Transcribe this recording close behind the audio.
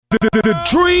The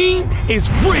dream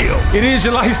is real. It is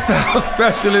your lifestyle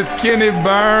specialist, Kenny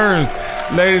Burns.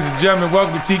 Ladies and gentlemen,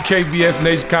 welcome to TKBS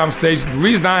Nation Conversation. The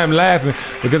reason I am laughing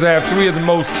because I have three of the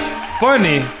most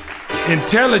funny,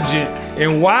 intelligent,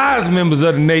 and wise members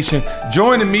of the nation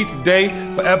joining me today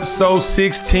for episode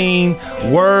 16,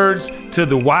 Words to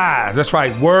the Wise. That's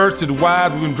right, Words to the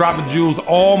Wise. We've been dropping jewels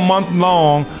all month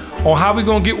long on how we're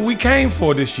going to get what we came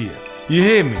for this year. You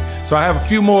hear me? So I have a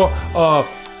few more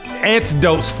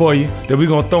antidotes for you that we're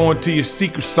going to throw into your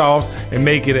secret sauce and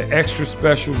make it an extra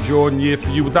special Jordan year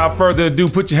for you. Without further ado,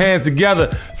 put your hands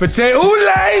together for Tay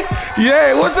Ule.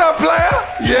 Yeah, what's up, player?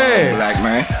 Yeah. Black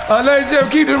man. Ladies and gentlemen,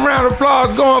 keep this round of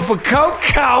applause going for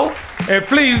Coco. And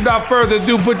please, without further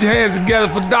ado, put your hands together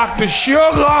for Dr.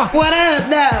 Sugar. What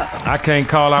up, now? I can't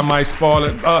call, I might spoil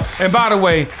it. And by the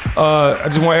way, I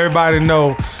just want everybody to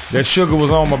know that Sugar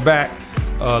was on my back.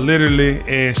 Literally,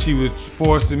 and she was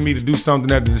forcing me to do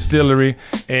something at the distillery.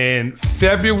 And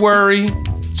February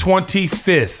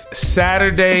 25th,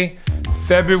 Saturday,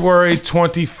 February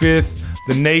 25th,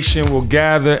 the nation will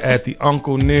gather at the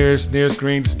Uncle Nearest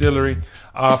Green Distillery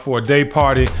for a day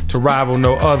party to rival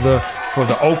no other for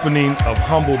the opening of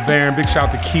Humble Baron. Big shout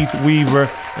out to Keith Weaver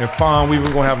and Fawn Weaver.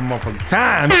 We're gonna have a motherfucking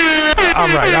time. All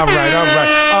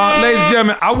right. Ladies and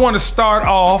gentlemen, I want to start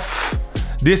off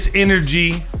this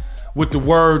energy with the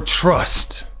word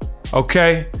trust,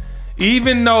 okay?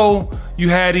 Even though you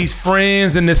had these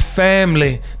friends and this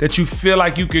family that you feel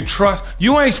like you can trust,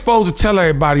 you ain't supposed to tell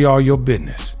everybody all your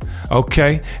business,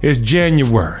 okay? It's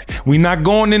January. We not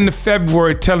going into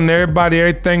February telling everybody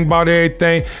everything about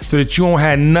everything so that you don't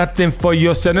have nothing for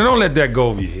yourself. Now, don't let that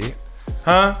go over your head,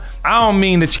 huh? I don't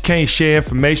mean that you can't share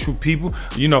information with people,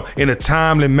 you know, in a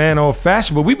timely manner or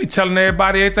fashion, but we be telling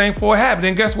everybody everything before it happened.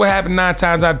 And guess what happened 9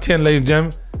 times out of 10, ladies and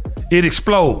gentlemen? It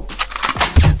explodes.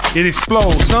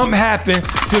 Something happened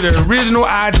to the original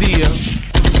idea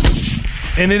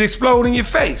and it exploded in your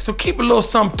face. So keep a little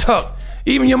something tucked.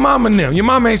 Even your mama and them. Your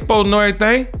mama ain't supposed to know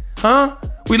everything, huh?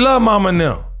 We love mama and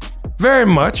them very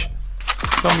much.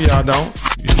 Some of y'all don't.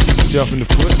 You shoot yourself in the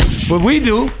foot. But we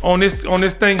do on this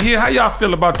thing here. How y'all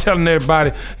feel about telling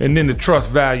everybody and then the trust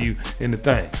value in the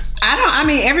things? I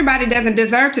mean, everybody doesn't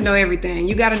deserve to know everything.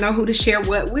 You got to know who to share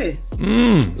what with.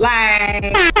 Like,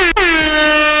 this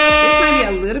might be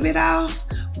a little bit off,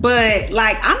 but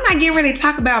like, I'm not getting ready to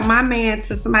talk about my man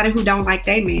to somebody who don't like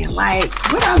they man. Like,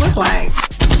 what do I look like?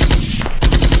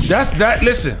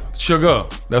 Listen, Sugar,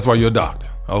 that's why you're a doctor.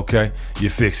 Okay,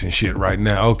 you're fixing shit right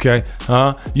now. Okay,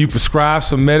 huh? You prescribe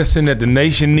some medicine that the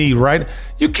nation need, right?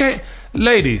 You can't,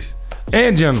 ladies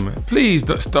and gentlemen, please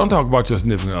don't talk about your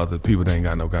significant other people that ain't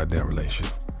got no goddamn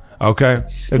relationship. Okay,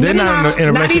 if they're not in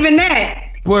a relationship, not even that.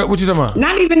 What you talking about?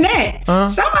 Not even that.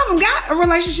 Some of them got a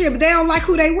relationship, but they don't like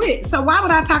who they with. So why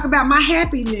would I talk about my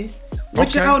happiness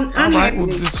with your own unhappiness? Well,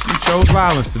 you chose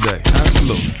violence today.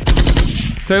 Absolutely.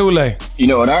 Teule. You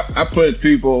know what? I put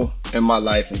people in my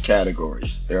life in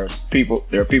categories. There are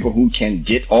people who can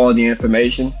get all the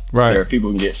information. Right. There are people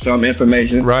who can get some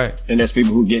information. Right. And there's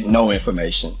people who get no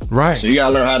information. Right. So you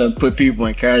gotta learn how to put people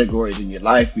in categories in your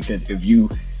life, because if you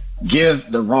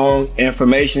give the wrong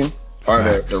information or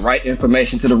the right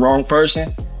information to the wrong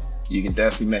person, you can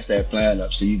definitely mess that plan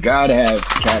up. So you gotta have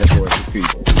categories of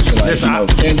people. So like, Listen,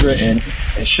 Kendra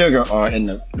and Sugar are in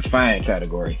the fine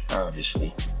category,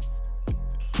 obviously.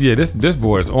 Yeah, this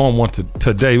boy is on one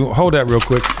today. Hold that real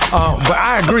quick. But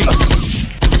I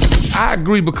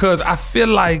agree because I feel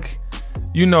like,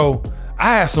 you know,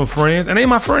 I have some friends and they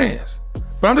my friends,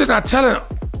 but I'm just not telling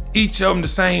each of them the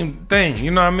same thing. You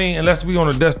know what I mean? Unless we on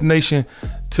a destination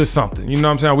to something. You know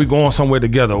what I'm saying? We going somewhere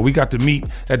together, or we got to meet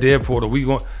at the airport, or we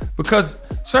going, because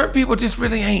certain people just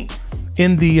really ain't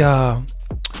in the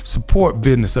support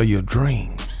business of your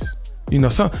dreams. You know,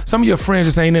 some of your friends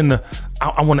just ain't in the,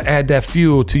 I want to add that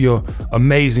fuel to your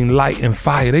amazing light and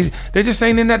fire. They just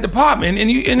ain't in that department.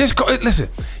 Listen,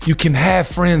 you can have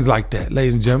friends like that,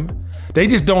 ladies and gentlemen. They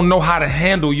just don't know how to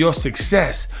handle your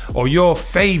success or your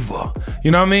favor.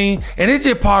 You know what I mean? And it's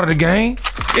just part of the game.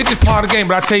 It's just part of the game.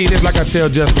 But I tell you this, like I tell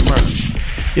Justin Murray,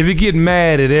 if you get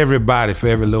mad at everybody for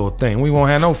every little thing, we won't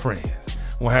have no friends.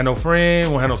 Won't have no friends,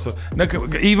 won't have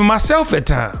no, even myself at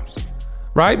times.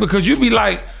 Right? Because you be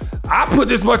like, I put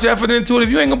this much effort into it.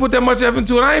 If you ain't gonna put that much effort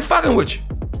into it, I ain't fucking with you.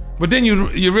 But then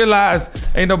you realize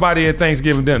ain't nobody at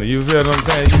Thanksgiving dinner. You feel what I'm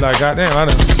saying? You like, goddamn, I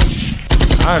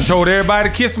done told everybody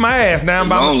to kiss my ass. Now I'm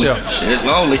by myself. Shit,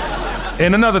 lonely.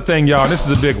 And another thing, y'all, this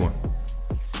is a big one.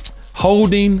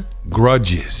 Holding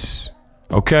grudges,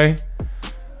 okay?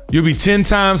 You'll be 10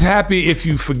 times happy if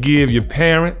you forgive your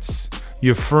parents,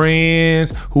 your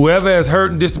friends, whoever has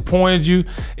hurt and disappointed you,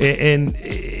 and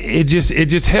it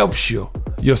just helps you.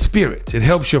 your spirit. It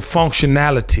helps your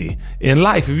functionality in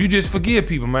life if you just forgive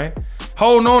people, man.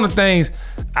 Holding on to things.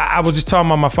 I was just talking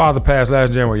about my father passed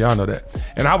last January. Y'all know that.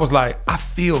 And I was like, I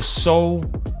feel so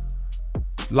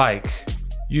like,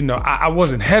 you know, I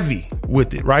wasn't heavy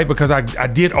with it, right? Because I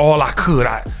did all I could.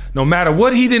 No matter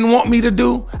what he didn't want me to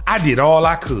do, I did all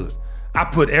I could. I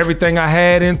put everything I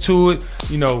had into it.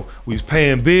 You know, we was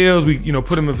paying bills. We, you know,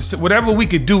 put him in whatever we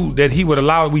could do that he would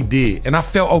allow, we did. And I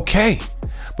felt okay.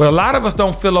 But a lot of us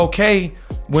don't feel okay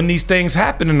when these things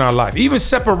happen in our life. Even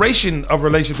separation of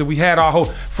relationships, we had our whole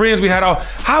friends,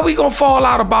 how we gonna fall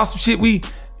out about some shit we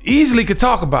easily could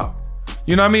talk about?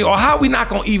 You know what I mean? Or how we not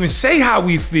gonna even say how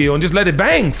we feel and just let it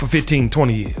bang for 15,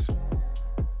 20 years?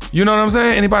 You know what I'm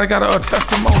saying? Anybody got a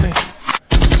testimony?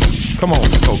 Come on,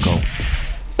 Coco.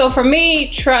 So for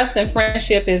me, trust and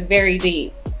friendship is very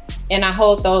deep, and I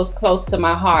hold those close to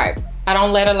my heart. I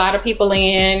don't let a lot of people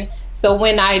in. So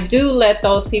when I do let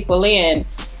those people in,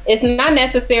 it's not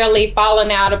necessarily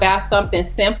falling out about something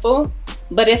simple,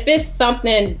 but if it's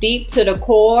something deep to the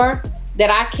core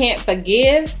that I can't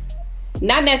forgive,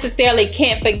 not necessarily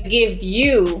can't forgive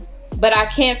you, but I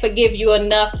can't forgive you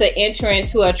enough to enter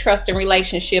into a trusting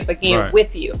relationship again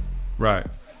with you. Right.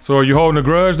 So are you holding a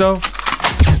grudge though?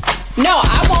 No,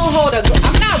 I'm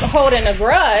not holding a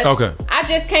grudge. Okay. I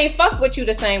just can't fuck with you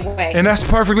the same way. And that's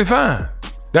perfectly fine.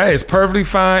 That is perfectly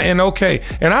fine and okay.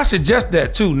 And I suggest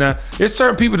that too. Now, there's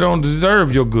certain people that don't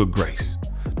deserve your good grace,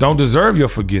 don't deserve your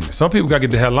forgiveness. Some people gotta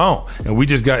get the hell on, and it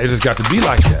just got to be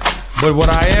like that. But what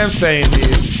I am saying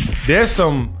is, there's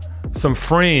some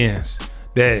friends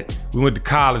that we went to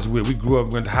college with, we grew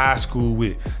up, went to high school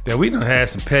with, that we done had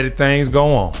some petty things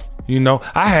go on. You know,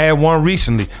 I had one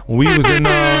recently when we was in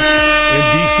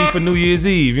DC for New Year's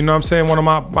Eve. You know what I'm saying? One of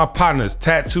my partners,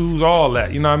 tattoos, all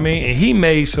that. You know what I mean? And he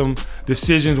made some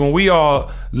decisions when we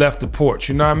all left the porch.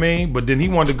 You know what I mean? But then he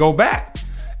wanted to go back.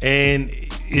 And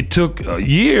it took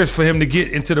years for him to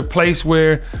get into the place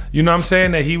where, you know what I'm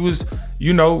saying, that he was,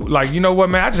 you know, like, you know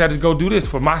what, man, I just had to go do this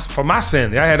for my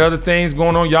sanity. I had other things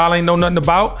going on y'all ain't know nothing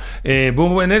about. And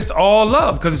boom, and it's all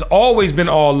love, because it's always been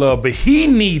all love. But he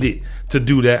needed to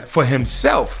do that for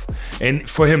himself. And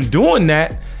for him doing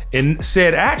that and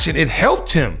said action, it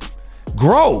helped him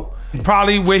grow,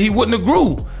 probably where he wouldn't have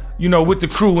grew, you know, with the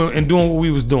crew and doing what we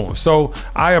was doing. So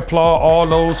I applaud all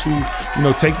those who, you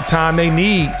know, take the time they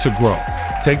need to grow,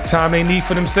 take the time they need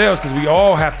for themselves, because we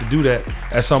all have to do that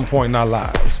at some point in our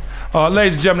lives.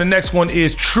 Ladies and gentlemen, the next one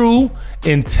is true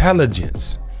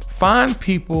intelligence. Find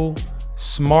people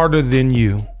smarter than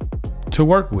you to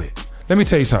work with. Let me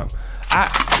tell you something.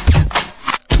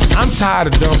 I'm tired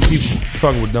of dumb people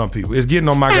fucking with dumb people. It's getting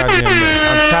on my goddamn nerves.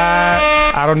 I'm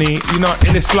tired. I don't need, you know,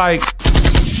 and it's like,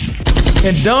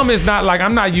 and dumb is not like,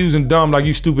 I'm not using dumb like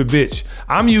you stupid bitch.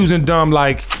 I'm using dumb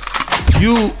like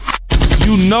you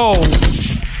know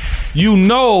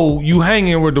you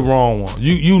hanging with the wrong one.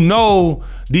 You know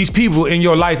these people in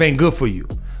your life ain't good for you,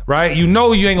 right? You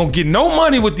know you ain't gonna get no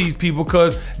money with these people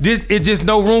because it's just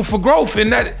no room for growth in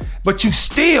that. But you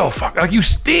still fuck, like you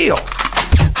still.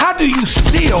 How do you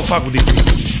still fuck with these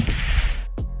people?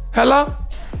 Hello?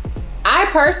 I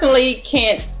personally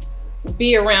can't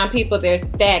be around people that are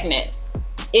stagnant.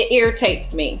 It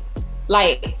irritates me.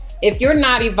 Like, if you're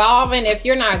not evolving, if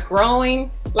you're not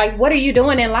growing, like, what are you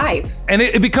doing in life? And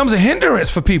it becomes a hindrance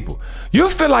for people. You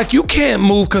feel like you can't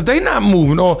move because they not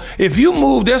moving. Or if you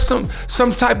move, there's some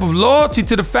type of loyalty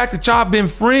to the fact that y'all been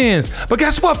friends. But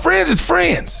guess what? Friends is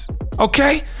friends,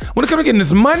 okay? When it comes to getting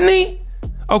this money,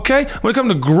 okay? When it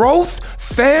comes to growth,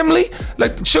 family,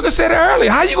 like Sugar said earlier,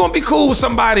 how you gonna be cool with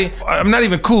somebody I'm not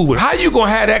even cool with? How you gonna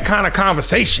have that kind of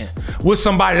conversation with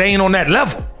somebody that ain't on that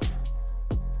level?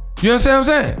 You understand what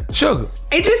I'm saying? Sugar.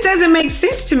 It just doesn't make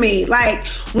sense to me. Like,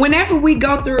 whenever we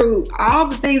go through all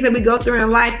the things that we go through in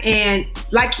life, and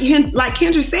like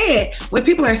Kendra said, when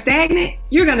people are stagnant,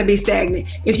 you're going to be stagnant.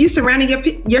 If you surrounding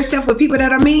yourself with people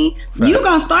that are mean, you're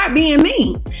going to start being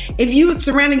mean. If you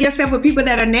surrounding yourself with people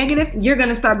that are negative, you're going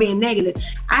to start being negative.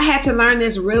 I had to learn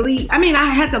this I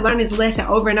had to learn this lesson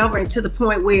over and over, and to the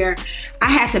point where I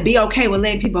had to be okay with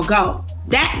letting people go.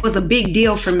 That was a big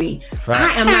deal for me.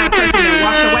 I am not a person that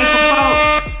walks away from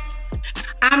folks.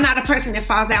 I'm not a person that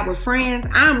falls out with friends.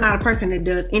 I'm not a person that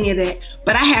does any of that.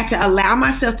 But I had to allow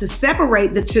myself to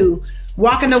separate the two.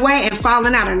 Walking away and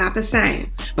falling out are not the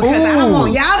same. Because I don't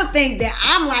want y'all to think that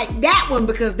I'm like that one,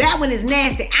 because that one is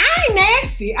nasty. I ain't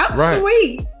nasty. I'm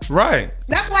sweet. Right.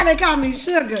 That's why they call me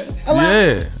Sugar.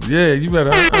 Hello? Yeah, you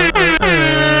better.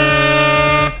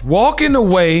 Walking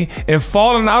away and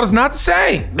falling out is not the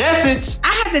same. Message. I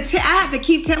have to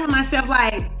keep telling myself,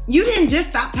 like, you didn't just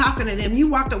stop talking to them. You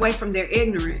walked away from their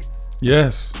ignorance.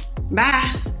 Yes.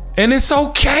 Bye. And it's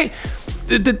okay.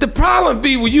 The problem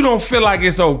be when you don't feel like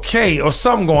it's okay or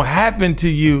something gonna happen to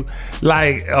you,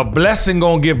 like a blessing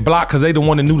gonna get blocked because they don't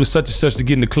want to knew to such and such to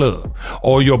get in the club,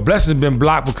 or your blessing been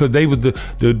blocked because they was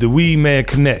the weed man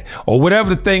connect, or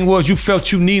whatever the thing was you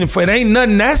felt you needed for. It ain't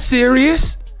nothing that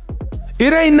serious.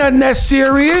 It ain't nothing that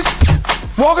serious.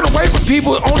 Walking away from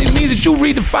people only means that you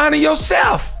redefining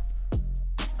yourself.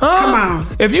 Huh? Come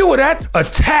on. If you were that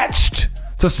attached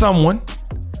to someone,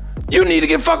 you need to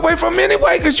get fucked away from them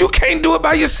anyway, because you can't do it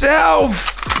by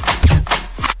yourself.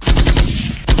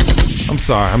 I'm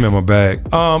sorry, I'm in my bag.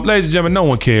 Ladies and gentlemen, no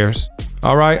one cares.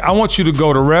 All right? I want you to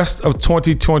go the rest of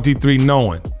 2023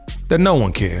 knowing that no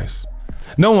one cares.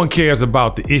 No one cares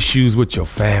about the issues with your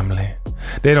family.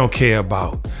 They don't care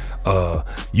about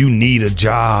you need a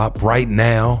job right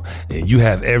now and you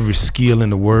have every skill in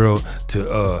the world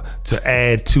to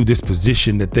add to this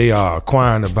position that they are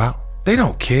acquiring about. They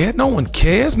don't care. No one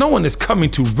cares. No one is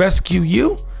coming to rescue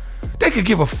you. They could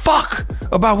give a fuck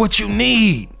about what you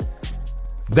need.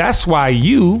 That's why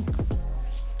you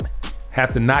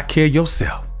have to not care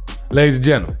yourself. Ladies and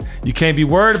gentlemen, you can't be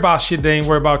worried about shit that ain't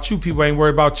worried about you. People ain't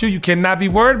worried about you. You cannot be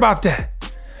worried about that.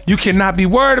 You cannot be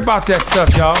worried about that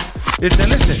stuff, y'all.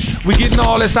 Listen, we're getting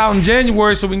all this out in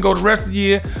January so we can go the rest of the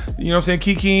year, you know what I'm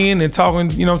saying, kikiing and talking,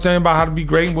 you know what I'm saying, about how to be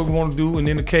great and what we want to do, and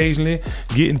then occasionally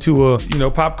get into a,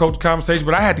 pop culture conversation.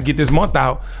 But I had to get this month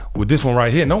out with this one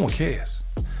right here. No one cares.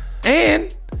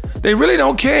 And they really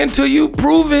don't care until you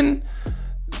proven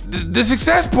the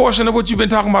success portion of what you've been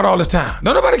talking about all this time.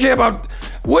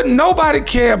 Wouldn't nobody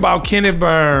care about Kenny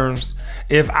Burns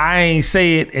if I ain't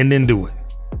say it and then do it.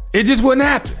 It just wouldn't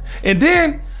happen. And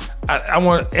then I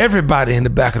want everybody in the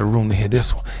back of the room to hear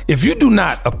this one. If you do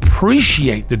not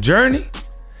appreciate the journey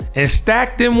and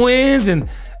stack them wins, and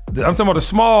I'm talking about the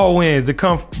small wins that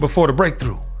come before the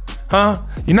breakthrough,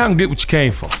 you're not gonna get what you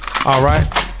came for, all right?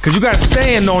 Because you gotta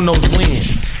stand on those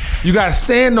wins. You gotta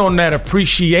stand on that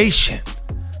appreciation.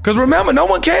 Because remember, no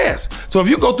one cares. So if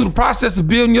you go through the process of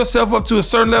building yourself up to a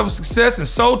certain level of success, and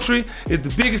Sultry is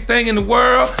the biggest thing in the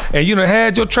world, and you done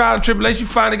had your trial and tribulation, you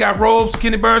finally got robes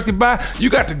Kenny Burns can buy,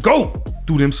 you got to go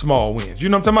through them small wins. You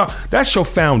know what I'm talking about? That's your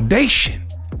foundation.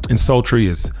 And Sultry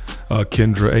is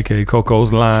Kendra, aka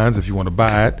Coco's Lines. If you want to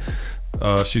buy it,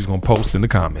 she's going to post in the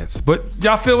comments. But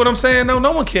y'all feel what I'm saying?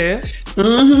 No one cares.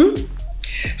 Mm-hmm.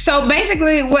 So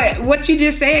basically what you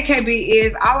just said, KB,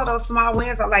 is all of those small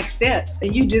wins are like steps,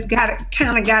 and you just gotta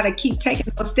keep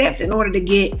taking those steps in order to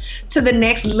get to the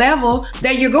next level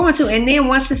that you're going to. And then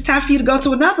once it's time for you to go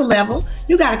to another level,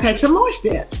 you gotta take some more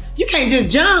steps. You can't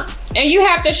just jump. And you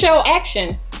have to show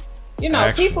action.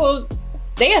 People,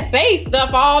 they'll say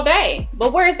stuff all day,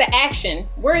 but where's the action?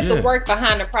 Where's the work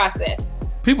behind the process?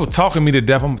 People talking me to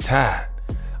death.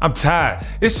 I'm tired.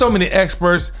 There's so many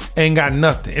experts ain't got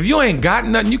nothing. If you ain't got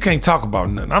nothing, you can't talk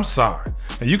about nothing. I'm sorry.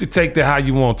 And you can take that how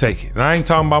you want to take it. And I ain't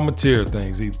talking about material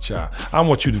things either, child. I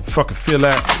want you to fucking feel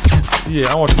that.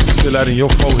 Yeah, I want you to feel that in your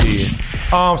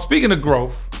forehead. Speaking of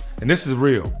growth, and this is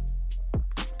real.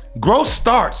 Growth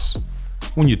starts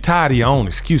when you're tired of your own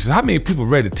excuses. How many people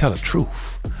ready to tell the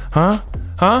truth? Huh?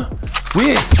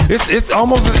 It's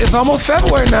almost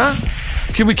February now.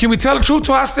 Can we tell the truth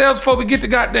to ourselves before we get to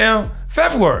goddamn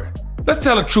February? Let's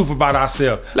tell the truth about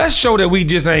ourselves. Let's show that we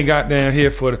just ain't goddamn here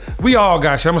for we all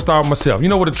got shit. I'm gonna start with myself. You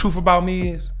know what the truth about me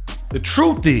is? The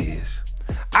truth is,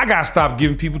 I gotta stop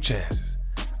giving people chances.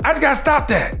 I just gotta stop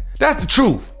that. That's the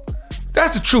truth.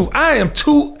 I am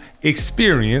too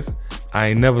experienced. I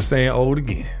ain't never saying old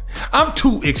again. I'm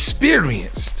too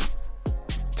experienced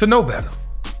to know better.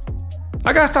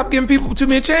 I gotta stop giving people too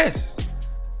many chances.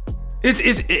 It's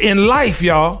in life,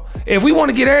 y'all. If we want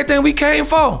to get everything we came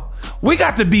for, we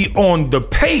got to be on the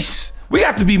pace. We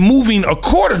got to be moving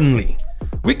accordingly.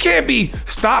 We can't be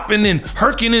stopping and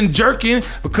herking and jerking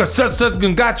because such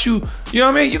got you. You know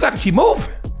what I mean? You got to keep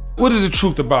moving. What is the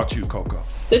truth about you, Coco?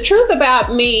 The truth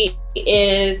about me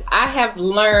is I have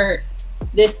learned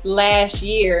this last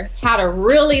year how to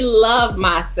really love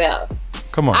myself.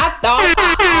 Come on. I thought I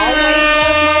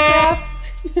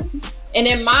always loved myself. And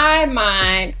in my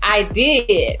mind, I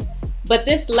did. But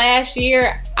this last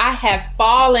year, I have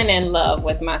fallen in love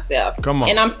with myself. Come on.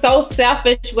 And I'm so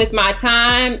selfish with my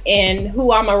time and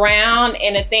who I'm around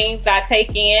and the things I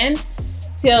take in,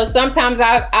 till sometimes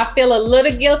I feel a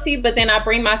little guilty, but then I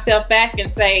bring myself back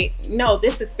and say, no,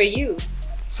 this is for you.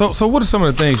 So what are some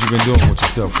of the things you've been doing with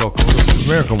yourself, Coco?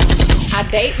 America wants. I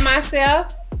date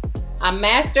myself. I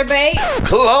masturbate.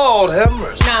 Lord have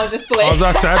mercy. No, just play. I knew it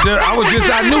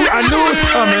was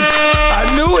coming.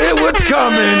 I knew it was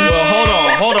coming. Well,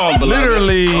 hold on, beloved.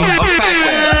 Literally.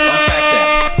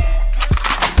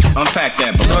 Unpack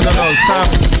that, beloved. No.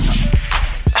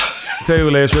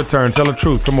 Teule, it's your turn. Tell the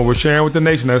truth. Come on, we're sharing with the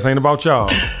nation. This ain't about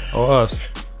y'all or us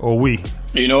or we.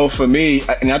 You know, for me,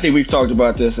 and I think we've talked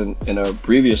about this in a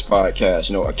previous podcast,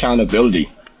 you know, accountability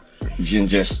in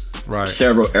just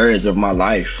several areas of my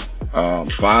life.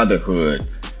 Fatherhood,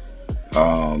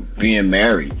 being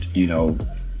married, you know,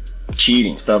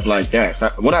 cheating, stuff like that. So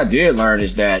what I did learn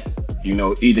is that, you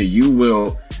know, either you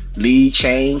will lead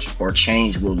change or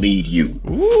change will lead you.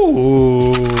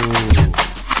 Ooh.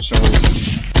 So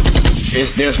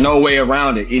there's no way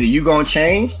around it. Either you're going to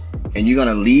change and you're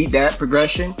going to lead that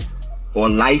progression, or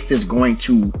life is going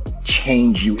to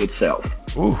change you itself.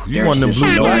 Ooh, you want them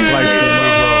blue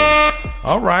lights.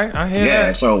 All right, I hear that.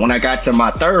 Yeah, so when I got to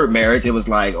my third marriage, it was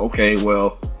like, okay,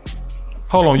 well.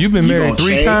 Hold on, you've been married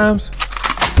 3 times?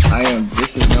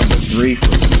 This is number 3 for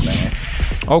me, man.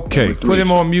 Okay, put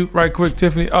him on mute right quick,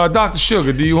 Tiffany. Dr.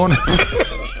 Sugar, do you want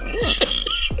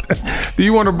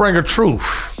to bring a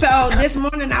truth? So this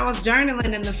morning I was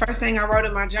journaling, and the first thing I wrote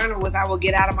in my journal was I will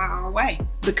get out of my own way,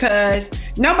 because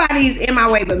nobody's in my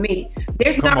way but me.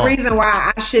 There's no reason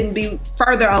why I shouldn't be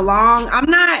further along. I'm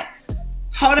not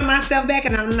holding myself back,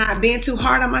 and I'm not being too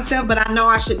hard on myself, but I know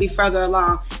I should be further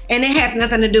along, and it has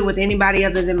nothing to do with anybody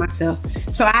other than myself.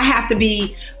 So I have to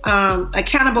be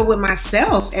accountable with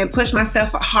myself and push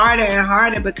myself harder and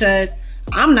harder, because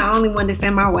I'm the only one that's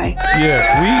in my way.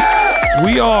 Yeah,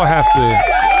 we all have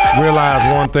to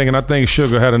realize one thing, and I think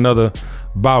Sugar had another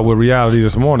bout with reality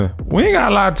this morning. We ain't got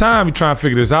a lot of time to try and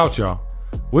figure this out, y'all.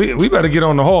 We better get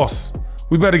on the horse.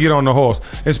 We better get on the horse.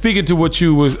 And speaking to what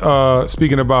you was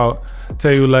speaking about,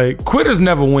 Teule, quitters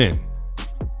never win.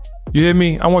 You hear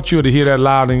me? I want you to hear that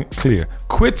loud and clear.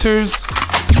 Quitters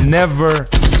never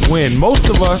win. Most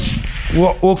of us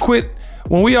will quit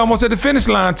when we almost at the finish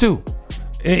line too.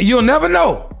 And you'll never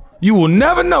know. You will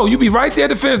never know. You be right there at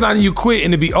the finish line and you quit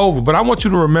and it be over. But I want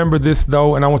you to remember this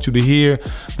though, and I want you to hear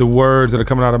the words that are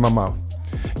coming out of my mouth.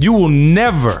 You will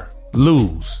never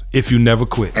lose if you never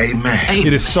quit. Amen.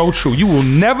 It is so true. You will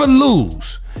never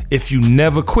lose if you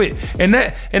never quit. And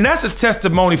that's a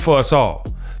testimony for us all.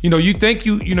 You know, you think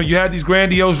you have these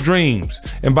grandiose dreams,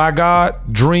 and by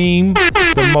God, dream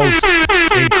the most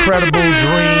incredible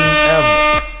dream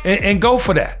ever. And go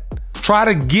for that. Try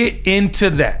to get into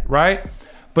that, right?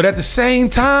 But at the same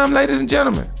time, ladies and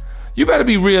gentlemen, you better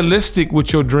be realistic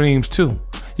with your dreams too.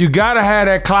 You gotta have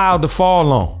that cloud to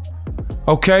fall on.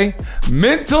 Okay?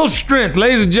 Mental strength.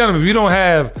 Ladies and gentlemen, if you don't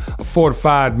have a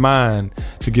fortified mind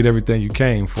to get everything you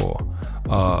came for,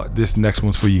 this next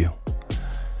one's for you.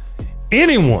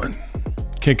 Anyone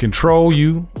can control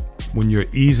you when you're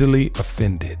easily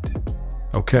offended.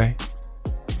 Okay?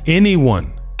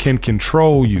 Anyone can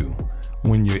control you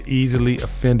when you're easily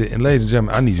offended. And ladies and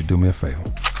gentlemen, I need you to do me a favor.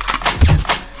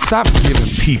 Stop giving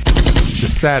people the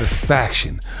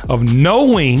satisfaction of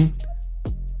knowing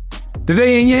that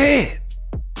they in your head.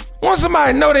 Once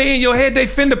somebody know they in your head, they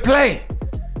finna play.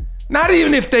 Not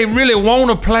even if they really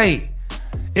wanna play.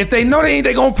 If they know they ain't,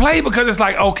 they gonna play because it's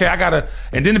like, okay, I gotta,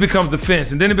 and then it becomes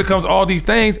defense, and then it becomes all these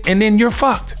things, and then you're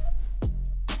fucked.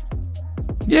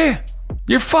 Yeah,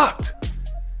 you're fucked.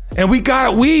 And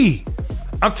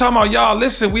I'm talking about y'all,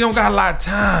 listen, we don't got a lot of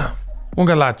time. We don't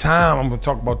got a lot of time. I'm gonna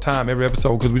talk about time every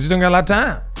episode because we just don't got a lot of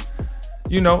time.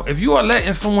 You know, if you are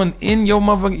letting someone in your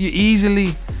motherfucker, you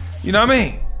easily, you know what I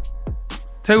mean?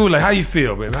 Tell you, like, how you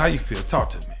feel, baby? How you feel?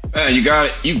 Talk to me. Man, you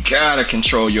gotta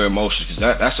control your emotions,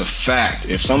 because that's a fact.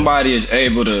 If somebody is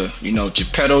able to,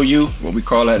 Geppetto you, what we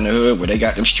call that in the hood, where they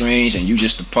got them strings and you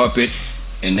just a puppet,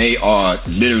 and they are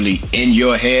literally in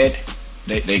your head,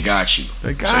 they got you.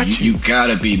 They got so you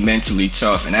gotta be mentally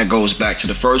tough, and that goes back to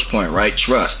the first point, right?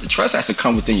 Trust. The trust has to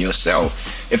come within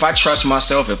yourself. If I trust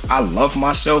myself, if I love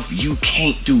myself, you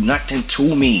can't do nothing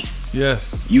to me.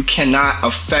 Yes. You cannot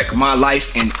affect my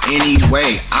life in any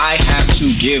way. I have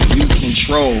to give you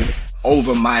control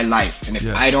over my life. And if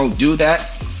I don't do that,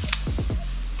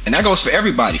 and that goes for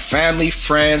everybody, family,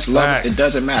 friends, lovers, it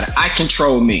doesn't matter. I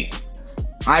control me.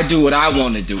 I do what I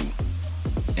want to do.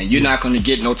 And you're not going to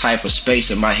get no type of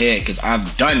space in my head, because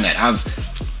I've done that.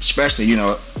 Especially,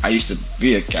 I used to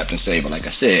be a Captain Saber, like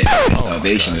I said.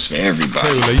 Salvation is for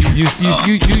everybody. You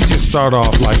just start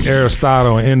off like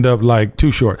Aristotle and end up like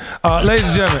Too Short. Ladies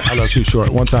and gentlemen, I love Too Short.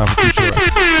 One time for Too Short.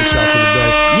 Good shot for the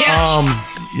day.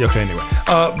 Yes. Okay,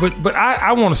 anyway. But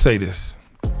I want to say this.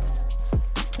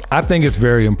 I think it's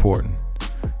very important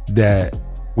that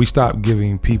we stop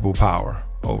giving people power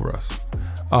over us.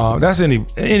 That's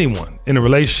anyone in a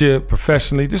relationship,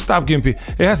 professionally. Just stop giving people.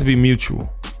 It has to be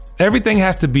mutual. Everything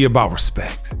has to be about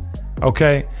respect.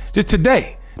 Okay? Just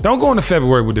today. Don't go into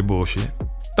February with the bullshit.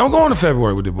 Don't go into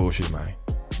February with the bullshit, man.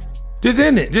 Just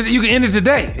end it. You can end it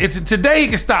today. Today you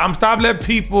can stop. I'm stop letting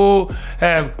people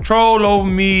have control over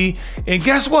me. And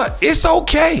guess what? It's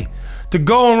okay to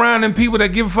go around them people that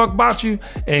give a fuck about you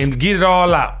and get it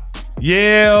all out.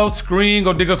 Yell, scream,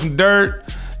 go dig up some dirt.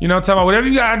 You know what I'm talking about? Whatever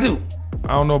you gotta do.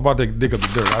 I don't know about that dig up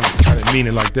the dirt. I didn't mean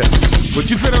it like that. But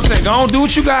you feel what I'm saying? Go on, do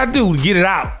what you gotta do to get it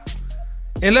out.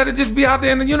 And let it just be out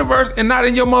there in the universe and not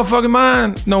in your motherfucking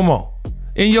mind no more.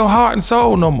 In your heart and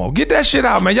soul no more. Get that shit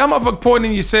out, man. Y'all motherfuckers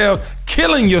poisoning yourselves,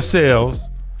 killing yourselves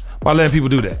by letting people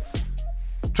do that.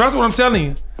 Trust what I'm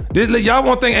telling you. Y'all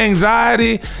won't think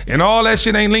anxiety and all that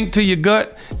shit ain't linked to your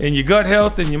gut and your gut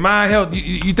health and your mind health.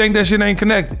 You think that shit ain't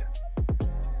connected.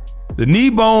 The knee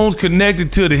bone's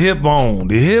connected to the hip bone.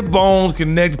 The hip bone's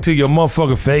connected to your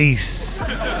motherfucking face.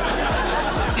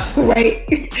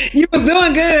 Wait, you was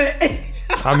doing good.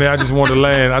 I mean, I just wanted to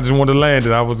land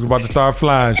it. I was about to start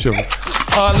flying, sugar.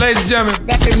 Ladies and gentlemen.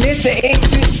 Missed the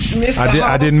exit.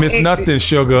 I didn't miss nothing,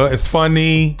 sugar. It's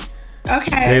funny.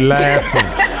 Okay. They laughing.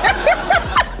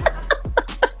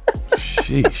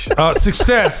 Sheesh.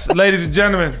 Success, ladies and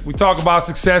gentlemen. We talk about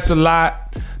success a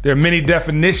lot. There are many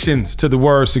definitions to the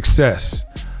word success.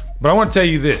 But I want to tell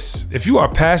you this. If you are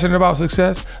passionate about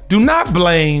success, do not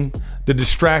blame the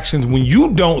distractions when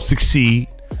you don't succeed.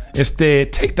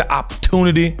 Instead, take the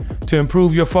opportunity to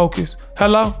improve your focus.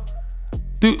 Hello?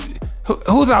 Dude,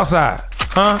 who's outside?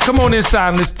 Huh? Come on inside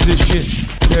and listen to this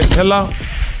shit. Yeah, hello?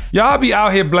 Y'all be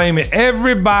out here blaming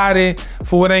everybody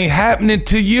for what ain't happening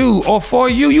to you or for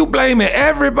you. You blaming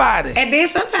everybody. And then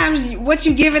sometimes what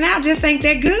you giving out just ain't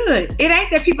that good. It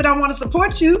ain't that people don't want to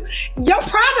support you. Your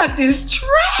product is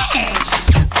trash.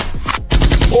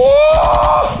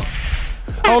 Ooh!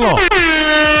 Hold on.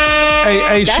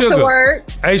 Hey, that's Sugar. That's a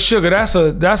word. Hey, Sugar, that's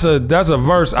a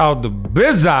verse out the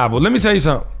Bible. Let me tell you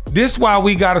something. This is why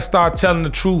we gotta start telling the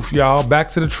truth, y'all. Back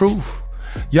to the truth.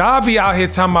 Y'all be out here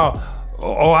talking about,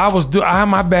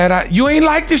 my bad. You ain't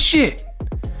like this shit.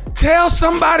 Tell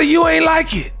somebody you ain't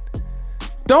like it.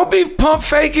 Don't be pump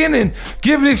faking and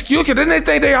giving an excuse. Then they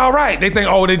think they all right. They think,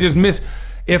 they just missed.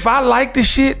 If I like the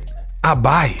shit, I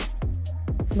buy it.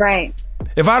 Right.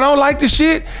 If I don't like the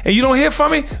shit and you don't hear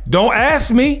from me, don't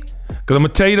ask me, because I'm going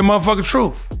to tell you the motherfucking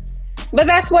truth. But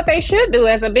that's what they should do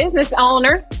as a business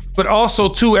owner. But also,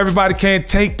 too, everybody can't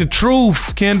take the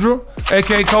truth, Kendra,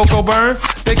 a.k.a. Coco Byrne.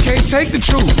 They can't take the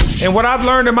truth. And what I've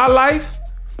learned in my life,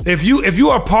 if you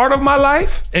are part of my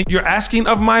life and you're asking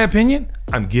of my opinion,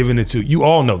 I'm giving it to you. You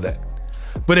all know that.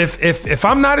 But if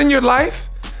I'm not in your life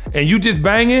and you just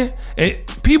banging, and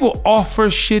people offer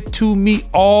shit to me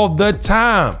all the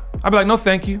time, I'd be like, no,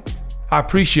 thank you. I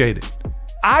appreciate it.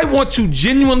 I want to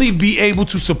genuinely be able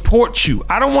to support you.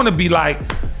 I don't want to be like,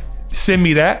 send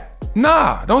me that.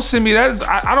 Nah, don't send me that.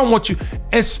 I don't want you,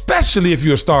 especially if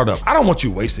you're a startup. I don't want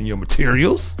you wasting your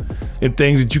materials and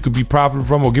things that you could be profiting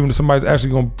from or giving to somebody that's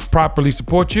actually going to properly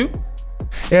support you.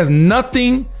 It has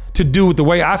nothing to do with the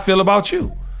way I feel about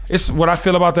you. It's what I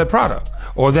feel about that product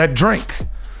or that drink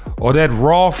or that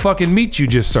raw fucking meat you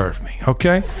just served me,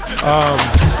 okay?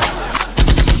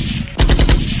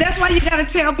 That's why you gotta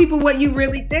tell people what you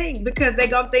really think, because they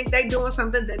gonna think they doing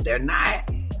something that they're not.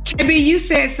 KB, you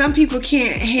said some people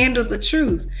can't handle the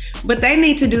truth, but they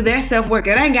need to do their self-work.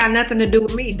 It ain't got nothing to do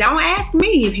with me. Don't ask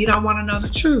me if you don't want to know the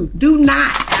truth. Do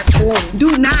not.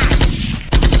 Do not.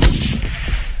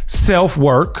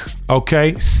 Self-work,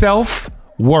 okay?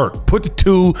 Self-work. Put the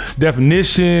two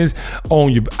definitions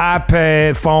on your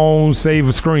iPad, phone, save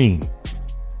a screen.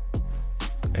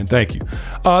 And thank you.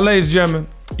 Ladies and gentlemen,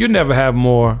 you'll never have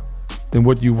more than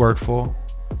what you work for.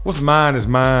 What's mine is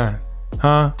mine.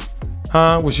 Huh?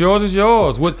 What's yours is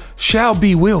yours. What shall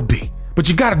be will be. But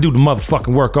you gotta do the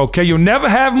motherfucking work, okay? You'll never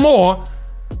have more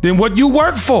than what you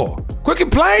work for. Quit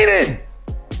complaining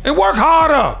and work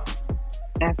harder.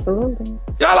 Absolutely.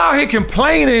 Y'all out here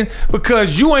complaining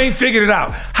because you ain't figured it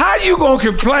out. How you gonna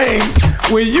complain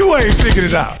when you ain't figured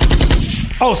it out?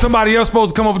 Oh, somebody else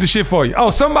supposed to come up with the shit for you. Oh,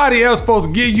 somebody else supposed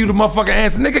to give you the motherfucking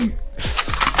answer. Nigga.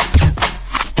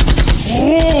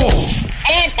 Ooh.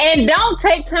 And don't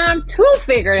take time to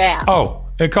figure it out. Oh,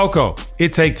 and Coco,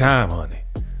 it take time, honey.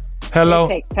 Hello? It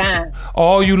takes time.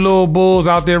 All you little bulls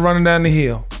out there running down the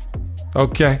hill.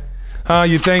 Okay?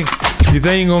 You think you're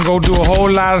gonna go do a whole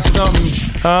lot of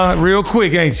something, real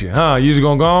quick, ain't you? You just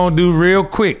gonna go on and do real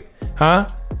quick,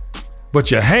 But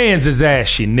your hands is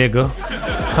ashy, nigga.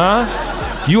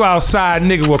 You outside,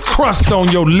 nigga, with crust on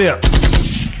your lip.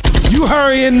 You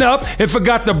hurrying up and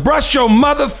forgot to brush your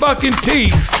motherfucking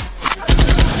teeth.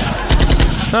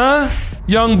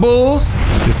 Young bulls?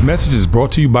 This message is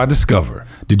brought to you by Discover.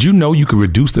 Did you know you could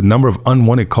reduce the number of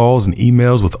unwanted calls and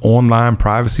emails with online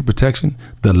privacy protection?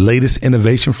 The latest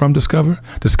innovation from Discover?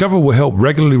 Discover will help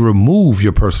regularly remove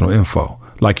your personal info,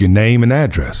 like your name and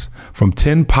address, from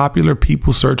 10 popular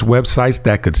people search websites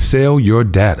that could sell your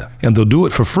data. And they'll do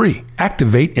it for free.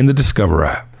 Activate in the Discover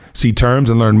app. See terms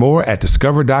and learn more at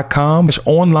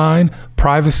discover.com/online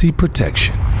privacy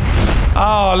protection.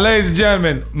 Oh, ladies and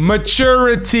gentlemen,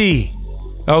 maturity.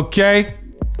 Okay?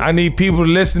 I need people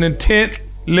to listen intently.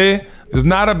 It's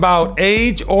not about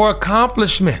age or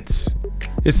accomplishments.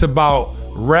 It's about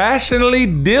rationally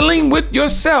dealing with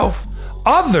yourself,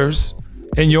 others,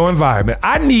 and your environment.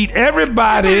 I need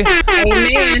everybody.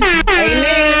 Amen.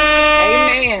 Amen.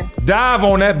 Amen. Dive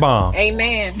on that bomb.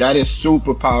 Amen. That is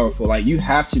super powerful. Like, you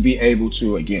have to be able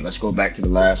to, again, let's go back to the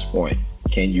last point.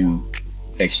 Can you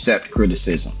accept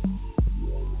criticism?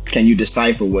 Can you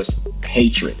decipher what's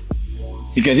hatred?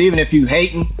 Because even if you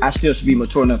hating, I still should be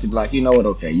mature enough to be like, you know what?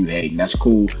 Okay, you hating. That's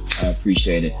cool. I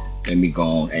appreciate it. Let me go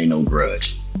on. Ain't no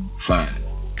grudge. Fine.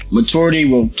 Maturity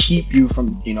will keep you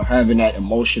from, having that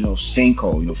emotional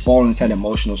sinkhole, falling into that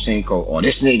emotional sinkhole. Or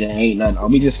this nigga ain't nothing. Or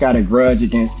we just got a grudge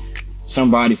against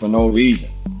somebody for no reason.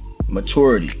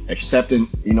 Maturity, accepting,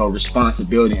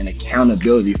 responsibility and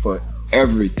accountability for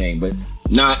everything, but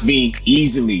not being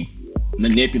easily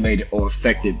manipulated or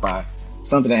affected by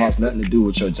something that has nothing to do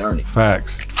with your journey.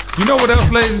 Facts. You know what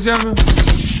else, ladies and gentlemen?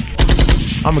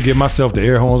 I'm gonna give myself the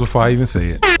air horns before I even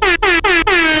say it.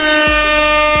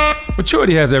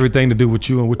 Maturity has everything to do with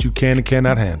you and what you can and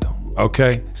cannot handle.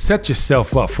 Okay? Set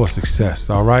yourself up for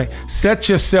success, all right? Set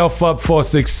yourself up for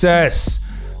success.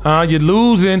 You're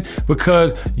losing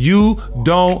because you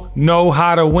don't know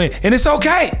how to win. And it's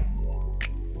okay.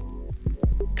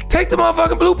 Take the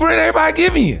motherfucking blueprint everybody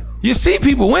giving you. You see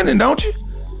people winning, don't you?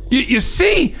 You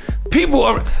see people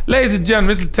are, ladies and gentlemen,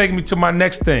 this is taking me to my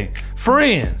next thing.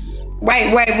 Friends.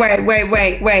 Wait.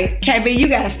 KB, you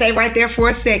gotta stay right there for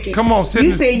a second. Come on,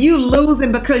 You said you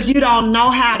losing because you don't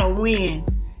know how to win.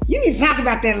 You need to talk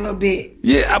about that a little bit.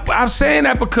 Yeah, I'm saying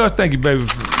that because, thank you, baby,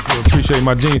 for appreciating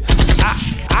my genius.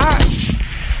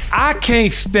 I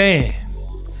can't stand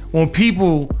when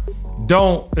people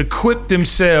don't equip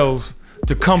themselves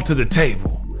to come to the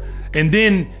table. And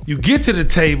then you get to the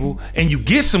table and you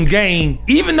get some game,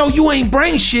 even though you ain't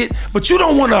bring shit, but you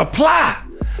don't want to apply.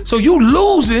 So you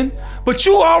losing, but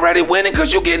you already winning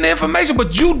because you getting the information,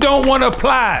 but you don't want to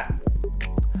apply it.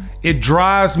 It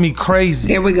drives me crazy.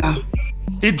 There we go.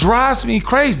 It drives me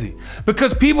crazy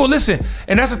because people, listen,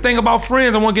 and that's the thing about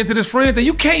friends. I want to get to this friend thing.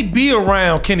 You can't be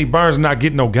around Kenny Burns and not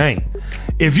getting no game.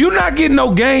 If you're not getting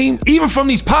no game, even from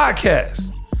these podcasts,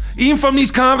 even from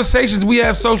these conversations we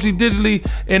have socially, digitally,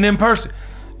 and in person,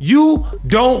 you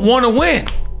don't want to win.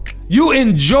 You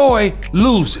enjoy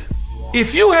losing.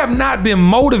 If you have not been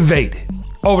motivated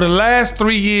over the last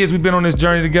 3 years we've been on this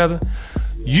journey together,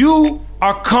 you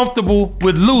are comfortable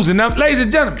with losing. Now, ladies and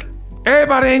gentlemen,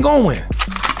 everybody ain't gonna win.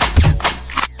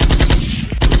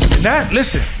 And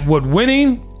listen, what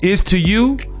winning is to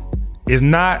you is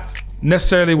not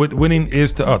necessarily what winning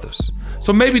is to others.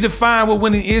 So maybe define what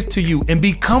winning is to you and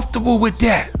be comfortable with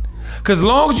that. Because as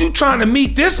long as you're trying to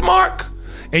meet this mark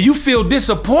and you feel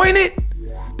disappointed,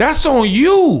 that's on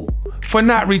you for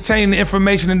not retaining the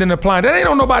information and then applying. That ain't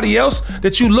on nobody else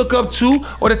that you look up to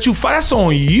or that you find. That's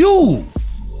on you.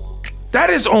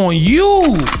 That is on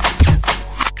you.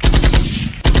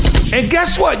 And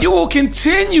guess what? You will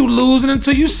continue losing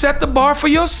until you set the bar for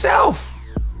yourself.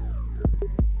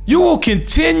 You will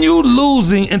continue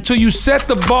losing until you set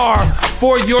the bar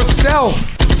for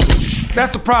yourself.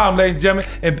 That's the problem, ladies and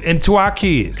gentlemen. And to our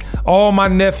kids, all my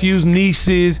nephews,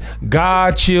 nieces,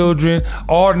 godchildren,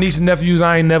 all the nieces and nephews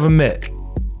I ain't never met.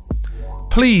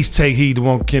 Please take heed to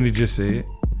what Kenny just said.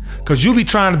 Because you be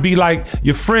trying to be like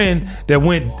your friend that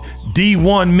went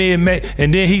D1 mid-May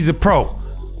and then he's a pro.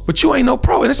 But you ain't no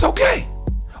pro and it's okay.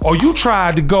 Or you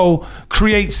tried to go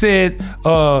create said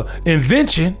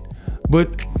invention, but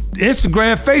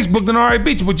Instagram, Facebook done already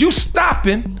beat you. But you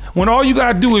stopping when all you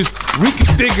gotta do is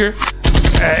reconfigure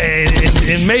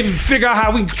and maybe figure out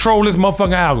how we can control this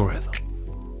motherfucking algorithm.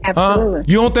 Absolutely.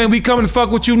 You don't think we coming to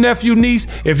fuck with you, nephew, niece,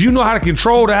 if you know how to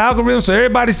control the algorithm so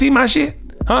everybody see my shit?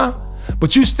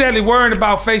 But you steadily worrying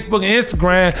about Facebook and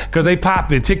Instagram because they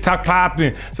popping, TikTok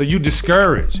popping, so you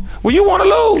discouraged. Well, you want to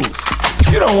lose.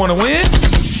 You don't want to win.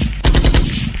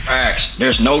 Facts.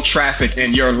 There's no traffic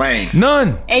in your lane.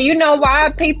 None. And you know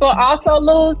why people also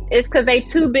lose? It's because they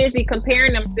too busy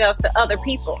comparing themselves to other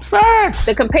people. Facts.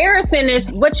 The comparison is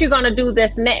what you're going to do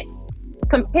that's next.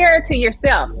 Compare it to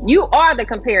yourself. You are the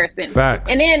comparison. Facts.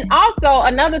 And then also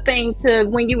another thing to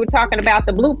when you were talking about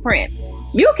the blueprint.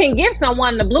 You can give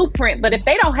someone the blueprint, but if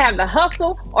they don't have the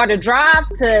hustle or the drive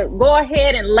to go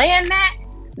ahead and land that,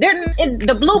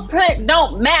 the blueprint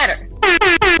don't matter if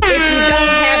you don't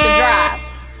have the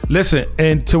drive. Listen,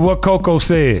 and to what Coco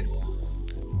said,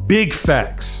 big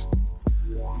facts.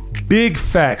 Big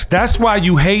facts. That's why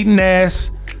you hating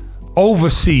ass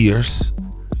overseers,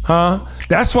 huh?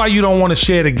 That's why you don't want to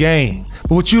share the game.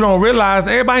 But what you don't realize,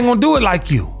 everybody ain't gonna do it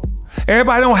like you.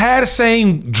 Everybody don't have the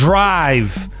same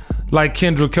drive like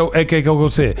Kendra, aka Coco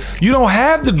said. You don't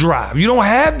have the drive. You don't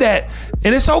have that,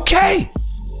 and it's okay.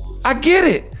 I get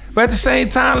it. But at the same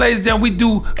time, ladies and gentlemen, we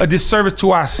do a disservice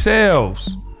to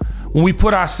ourselves when we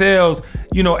put ourselves,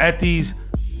 at these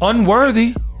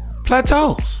unworthy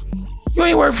plateaus. You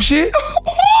ain't worth for shit.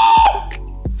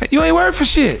 You ain't worth for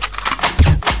shit.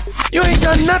 You ain't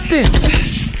done nothing.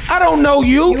 I don't know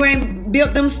you. You ain't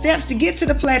built them steps to get to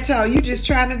the plateau. You just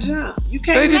trying to jump. You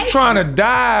can't. They just trying to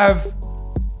dive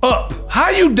up. How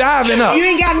you diving up? You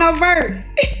ain't got no vert.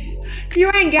 You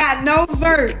ain't got no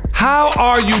vert. How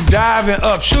are you diving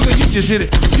up? Sugar, you just hit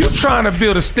it. You trying to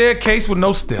build a staircase with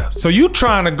no steps. So you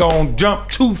trying to go and jump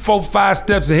 2, 4, 5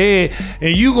 steps ahead,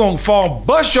 and you gonna fall and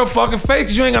bust your fucking face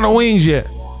because you ain't got no wings yet.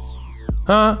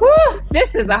 Huh? Woo,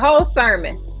 this is a whole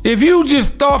sermon. If you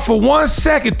just thought for 1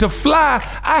 second to fly,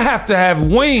 I have to have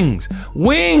wings.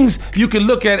 Wings you can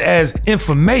look at as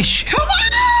information. Come on!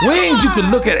 Wings you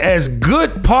can look at as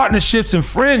good partnerships and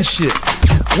friendship.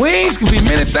 Wings can be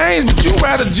many things, but you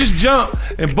rather just jump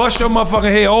and bust your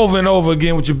motherfucking head over and over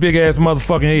again with your big ass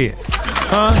motherfucking head.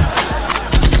 Huh?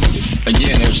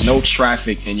 Again, there's no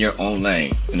traffic in your own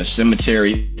lane. And the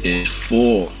cemetery is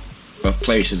full of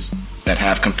places that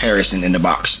have comparison in the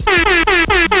box.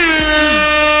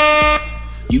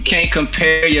 You can't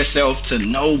compare yourself to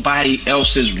nobody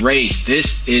else's race.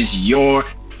 This is your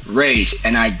race.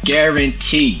 And I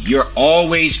guarantee you're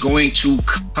always going to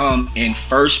come in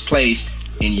first place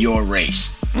in your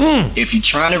race. If you're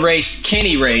trying to race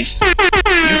Kenny race, you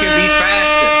can be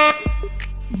faster,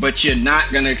 but you're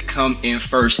not gonna come in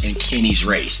first in Kenny's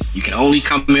race. You can only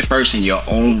come in first in your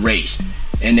own race.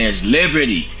 And there's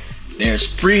liberty, there's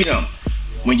freedom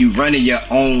when you run in your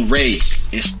own race.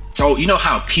 It's so, you know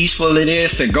how peaceful it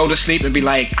is to go to sleep and be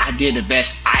like, I did the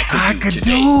best I could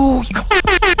do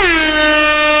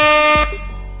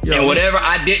today. And whatever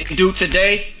I didn't do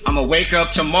today, I'm gonna wake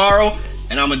up tomorrow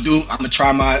and I'm gonna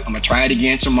try it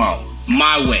again tomorrow.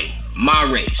 My way,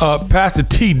 my race. Pastor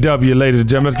TW, ladies and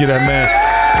gentlemen, let's get that man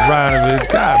right of it.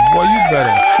 God, boy, you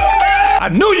better. I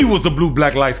knew you was a blue,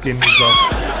 black, light skinned Negro.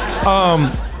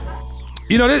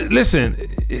 Listen,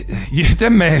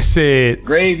 that man said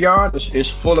graveyard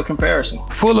is full of comparison.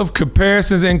 Full of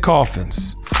comparisons and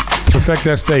coffins. Perfect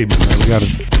that statement, man.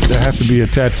 That has to be a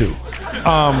tattoo.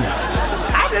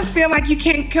 I just feel like you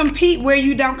can't compete where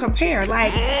you don't compare.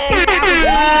 Like,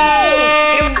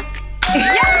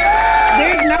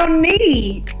 there's no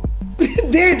need.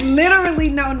 There's literally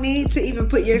no need to even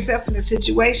put yourself in a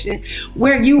situation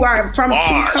where you are from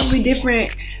two totally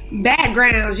different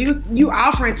backgrounds. You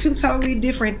offering two totally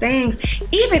different things.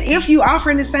 Even if you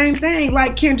offering the same thing,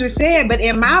 like Kendra said, but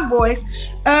in my voice,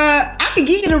 I can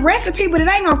give you the recipe, but it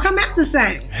ain't gonna come out the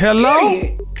same.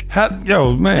 Hello?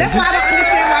 Yo, man. That's why I don't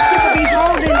understand why people be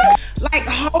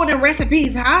holding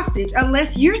recipes hostage.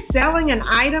 Unless you're selling an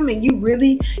item and you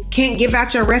really can't give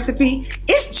out your recipe,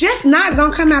 it's just not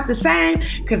gonna come out the same.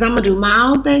 Cause I'm gonna do my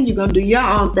own thing, you're gonna do your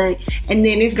own thing, and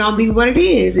then it's gonna be what it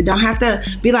is. It don't have to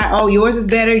be like, oh, yours is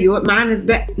better, mine is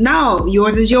better. No,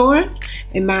 yours is yours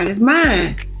and mine is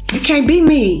mine. You can't be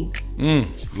me.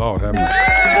 Lord have mercy.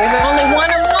 There's only one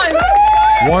of one.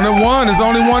 One of one. There's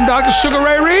only one Dr. Sugar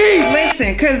Ray Reed.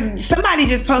 Listen, because somebody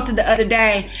just posted the other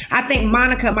day, I think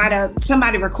Monica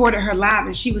somebody recorded her live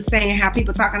and she was saying how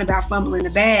people talking about fumbling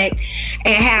the bag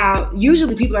and how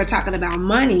usually people are talking about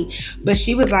money. But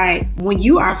she was like, when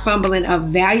you are fumbling a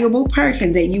valuable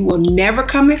person that you will never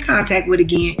come in contact with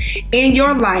again in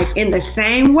your life in the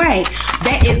same way,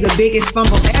 that is the biggest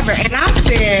fumble ever. And I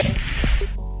said,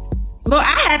 look,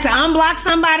 I had to unblock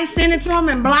somebody, send it to them,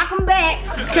 and block them back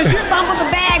because you fumbled the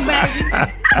bag,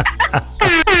 baby.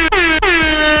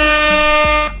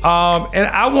 And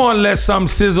I want to let something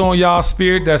sizzle on y'all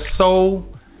spirit that's so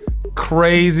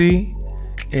crazy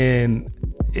and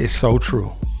it's so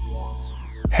true.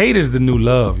 Hate is the new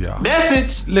love, y'all.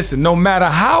 Message. Listen, no matter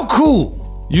how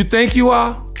cool you think you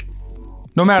are,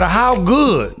 no matter how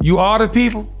good you are to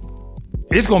people,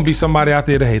 it's going to be somebody out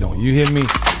there to hate on you. You hear me?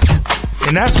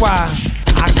 And that's why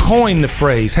I coined the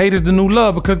phrase, hate is the new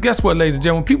love, because guess what, ladies and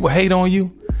gentlemen, when people hate on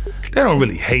you, they don't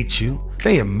really hate you.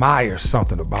 They admire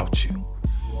something about you.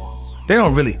 They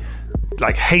don't really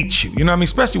like hate you. You know what I mean?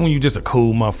 Especially when you just a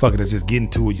cool motherfucker that's just getting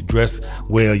to it. You dress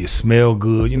well, you smell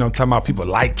good. You know what I'm talking about? People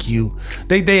like you.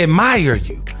 They admire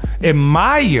you.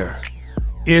 Admire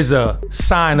is a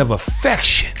sign of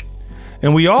affection.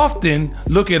 And we often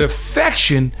look at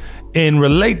affection and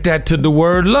relate that to the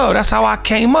word love. That's how I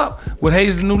came up with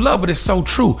Haze the New Love, but it's so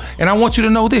true. And I want you to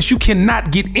know this, you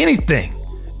cannot get anything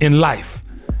in life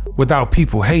without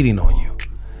people hating on you,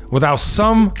 without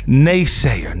some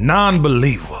naysayer,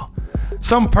 non-believer,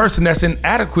 some person that's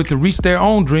inadequate to reach their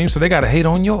own dreams, so they gotta hate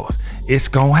on yours. It's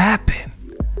gonna happen.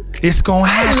 It's gonna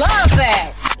happen. I love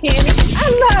that, Kenny. I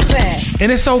love that.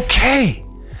 And it's okay.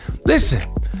 Listen,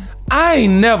 I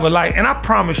ain't never and I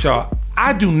promise y'all,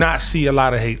 I do not see a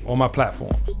lot of hate on my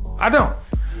platforms. I don't.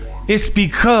 It's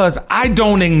because I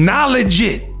don't acknowledge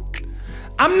it.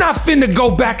 I'm not finna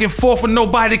go back and forth with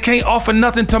nobody that can't offer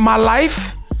nothing to my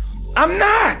life. I'm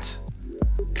not.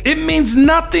 It means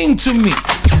nothing to me.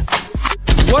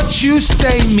 What you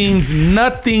say means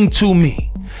nothing to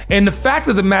me. And the fact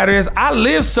of the matter is, I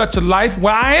live such a life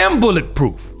where I am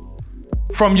bulletproof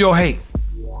from your hate.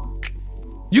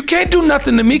 You can't do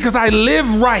nothing to me because I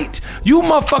live right. You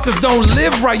motherfuckers don't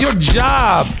live right. Your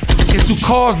job is to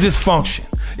cause dysfunction,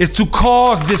 is to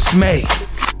cause dismay.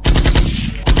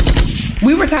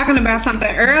 We were talking about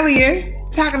something earlier,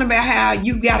 talking about how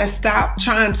you gotta stop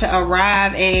trying to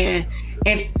arrive and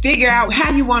figure out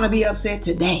how you want to be upset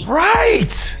today.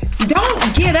 Right.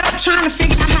 Don't get up trying to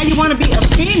figure out how you want to be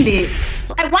offended.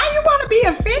 Like, why you want to be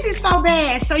offended so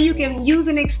bad? So you can use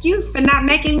an excuse for not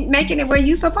making it where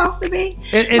you supposed to be?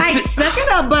 Suck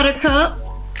it up, Buttercup,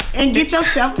 and get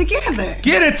yourself together.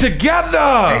 Get it together.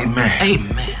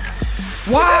 Amen.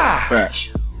 Why?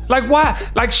 Facts. Like, why?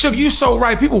 Like, Suge, you so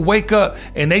right. People wake up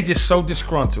and they just so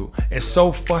disgruntled and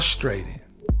so frustrated.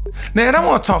 Now, I don't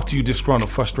want to talk to you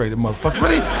disgruntled, frustrated motherfuckers.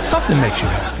 Really, something makes you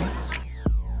happy.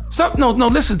 No,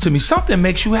 listen to me. Something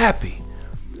makes you happy.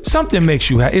 Something makes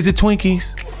you happy. Is it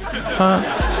Twinkies?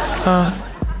 Huh?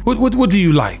 What do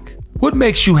you like? What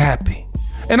makes you happy?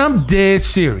 And I'm dead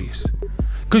serious.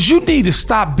 Because you need to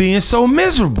stop being so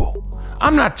miserable.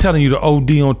 I'm not telling you to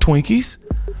OD on Twinkies.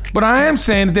 But I am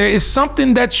saying that there is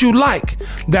something that you like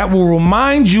that will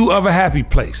remind you of a happy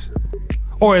place.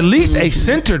 Or at least a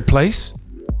centered place.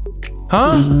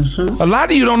 Huh? Mm-hmm. A lot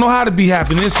of you don't know how to be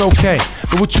happy, and it's okay.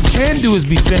 But what you can do is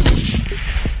be centered.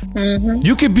 Mm-hmm.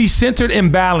 You can be centered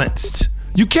and balanced.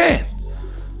 You can.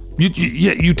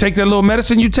 You take that little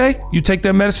medicine you take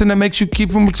that medicine that makes you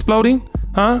keep from exploding,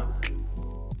 huh?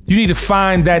 You need to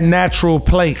find that natural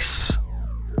place.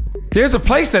 There's a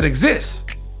place that exists.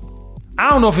 I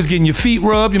don't know if it's getting your feet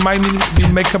rubbed. You might need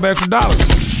to make a couple extra dollars.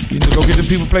 You need to go get the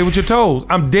people play with your toes.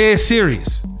 I'm dead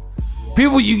serious.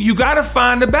 People, you gotta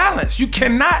find the balance. You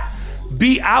cannot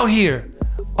be out here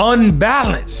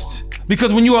unbalanced,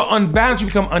 because when you are unbalanced, you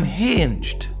become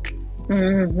unhinged.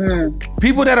 Mm-hmm.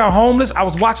 People that are homeless. I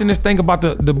was watching this thing about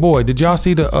the boy. Did y'all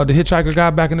see the hitchhiker guy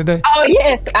back in the day? Oh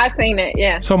yes, I seen it.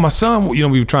 Yeah. So my son, we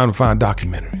were trying to find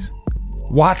documentaries.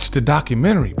 Watch the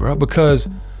documentary, bro, because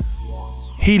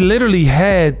he literally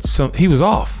he was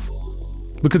off.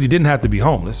 Because he didn't have to be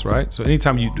homeless, right? So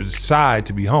anytime you decide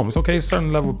to be homeless, okay, a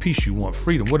certain level of peace you want,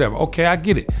 freedom, whatever. Okay, I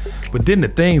get it. But then the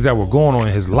things that were going on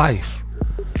in his life,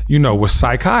 were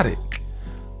psychotic.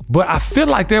 But I feel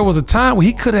like there was a time where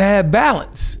he could have had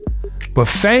balance. But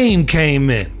fame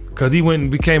came in because he went and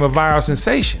became a viral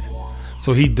sensation.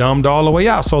 So he dumbed all the way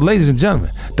out. So ladies and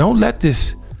gentlemen, don't let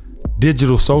this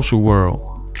digital social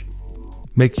world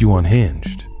make you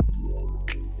unhinged.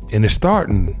 And it's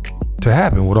starting to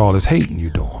happen with all this hating you're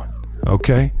doing,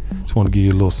 okay? Just want to give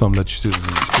you a little something that you see in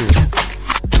the spirit.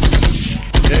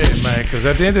 Yeah, man, because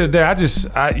at the end of the day,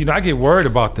 I get worried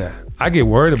about that. I get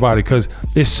worried about it because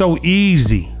it's so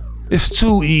easy. It's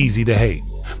too easy to hate.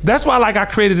 That's why, I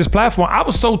created this platform. I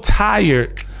was so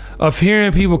tired of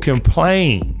hearing people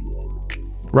complain,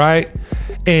 right?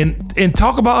 And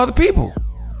talk about other people.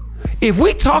 If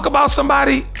we talk about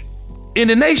somebody in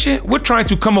the nation, we're trying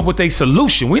to come up with a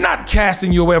solution. We're not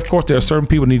casting you away. Of course, there are certain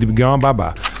people that need to be gone.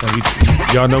 Bye-bye.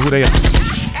 Y'all know who they are.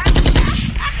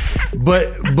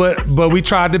 But we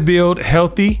tried to build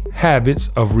healthy habits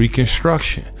of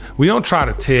reconstruction. We don't try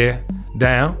to tear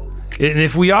down. And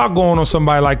if we are going on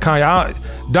somebody like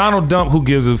Kanye, Donald Trump, who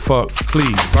gives a fuck,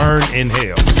 please burn in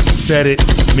hell. Said it,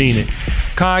 mean it.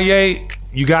 Kanye,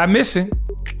 you got missing.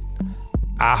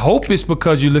 I hope it's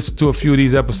because you listened to a few of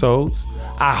these episodes.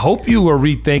 I hope you are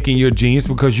rethinking your genius,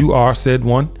 because you are said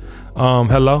one.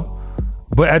 Hello.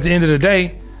 But at the end of the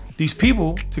day, these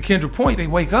people, to Kendra's point, they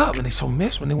wake up and they so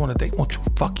miserable and they want to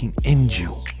fucking end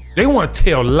you. They want to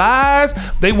tell lies.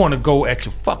 They want to go at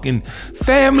your fucking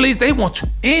families. They want to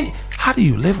end. How do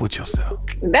you live with yourself?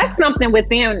 That's something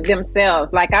within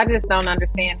themselves. Like, I just don't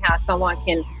understand how someone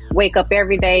can wake up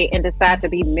every day and decide to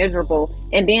be miserable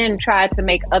and then try to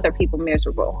make other people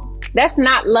miserable. That's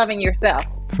not loving yourself.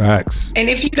 Facts. And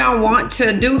if you don't want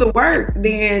to do the work,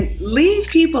 then leave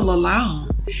people alone.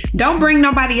 Don't bring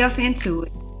nobody else into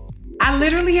it. I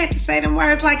literally had to say them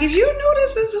words like, if you knew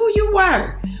this is who you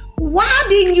were, why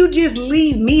didn't you just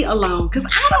leave me alone? Because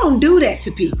I don't do that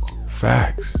to people.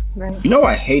 Facts. Right. You know,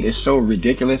 I hate it so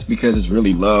ridiculous because it's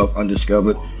really love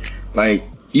undiscovered. Like,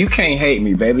 you can't hate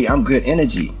me, baby. I'm good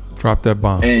energy. Drop that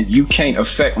bomb. And you can't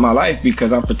affect my life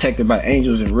because I'm protected by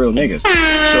angels and real niggas. So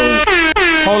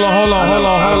Hold on.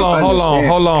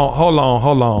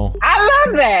 I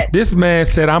love that. This man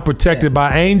said I'm protected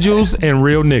by angels and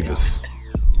real niggas.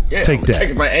 yeah, Take I'm that.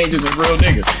 protected by angels and real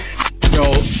niggas. So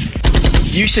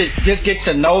you should just get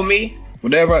to know me.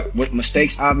 What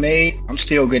mistakes I made, I'm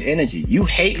still good energy. You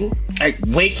hating, like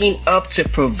waking up to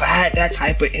provide that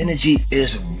type of energy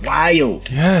is wild.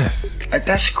 Yes. Like,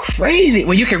 that's crazy.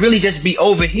 When you can really just be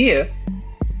over here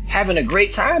having a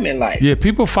great time in life. Yeah,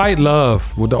 people fight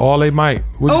love with all they might.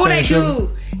 Oh, they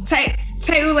do.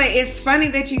 Taylor, it's funny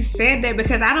that you said that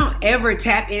because I don't ever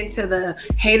tap into the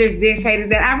haters this, haters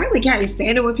that. I really can't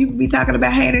stand it when people be talking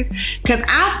about haters because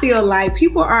I feel like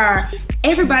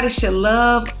everybody should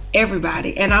love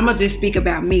everybody. And I'm going to just speak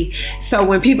about me. So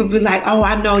when people be like, oh,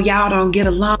 I know y'all don't get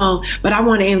along, but I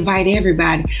want to invite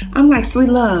everybody. I'm like, sweet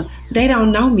love, they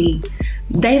don't know me.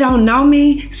 They don't know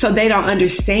me, so they don't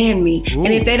understand me. Ooh.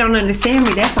 And if they don't understand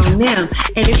me, that's on them.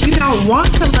 And if you don't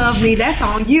want to love me, that's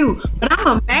on you. But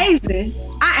I'm amazing.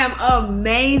 I am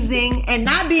amazing. And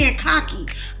not being cocky.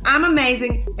 I'm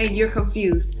amazing and you're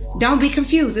confused. Don't be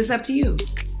confused. It's up to you.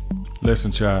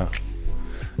 Listen, child.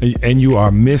 And you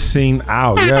are missing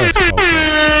out. Yes.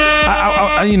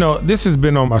 Okay. You know, this has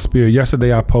been on my spirit.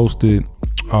 Yesterday I posted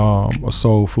a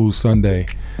Soul Food Sunday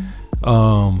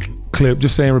clip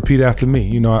just saying repeat after me.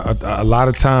 You know, a lot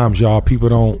of times, y'all, people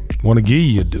don't want to give you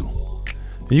your due.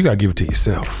 And you got to give it to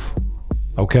yourself.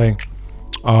 Okay?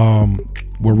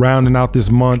 We're rounding out this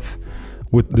month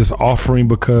with this offering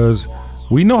because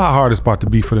we know how hard it's about to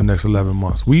be for the next 11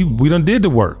 months. We done did the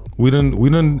work. We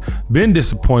done been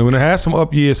disappointed. We done had some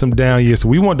up years, some down years. So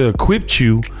we want to equip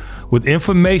you with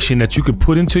information that you could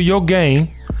put into your game,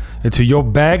 into your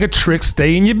bag of tricks.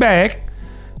 Stay in your bag,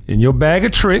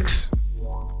 of tricks.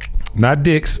 Not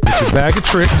dicks, but your bag of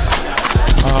tricks.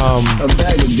 A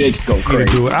bag of dicks go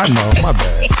crazy. Do it. I know, my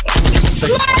bad.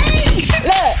 Look,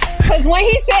 because when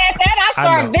he said that, I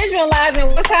started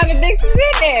visualizing what kind of dicks is in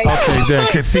there. Okay,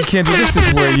 then. See, Kendra, this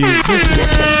is where you...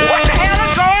 What the hell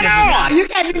is going on? You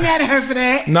can't be mad at her for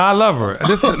that. No, I love her.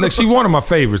 Like, she's one of my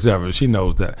favorites ever. She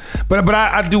knows that. But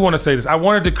I do want to say this. I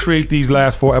wanted to create these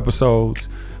last 4 episodes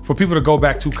for people to go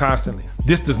back to constantly.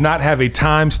 This does not have a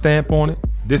time stamp on it.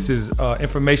 This is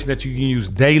information that you can use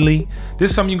daily. This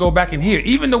is something you can go back and hear.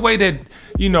 Even the way that,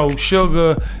 you know,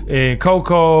 Sugar and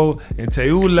Coco and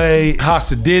Teule,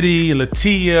 Hasadidi,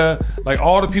 Latia, like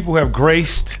all the people who have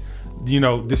graced, you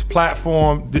know, this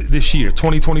platform this year,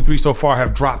 2023 so far,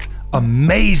 have dropped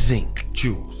amazing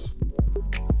jewels.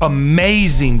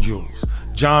 Amazing jewels.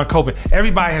 John Copeland,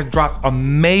 everybody has dropped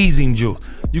amazing jewels.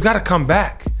 You got to come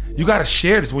back. You got to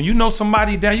share this. When you know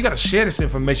somebody down, you got to share this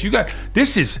information.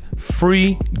 This is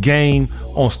free game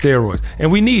on steroids. And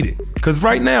we need it. Because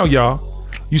right now, y'all,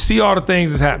 you see all the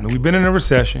things that's happening. We've been in a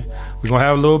recession. We're going to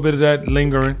have a little bit of that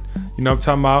lingering. You know what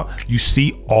I'm talking about? You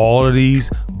see all of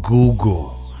these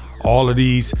Google, all of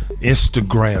these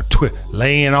Instagram, Twitter,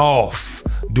 laying off,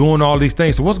 doing all these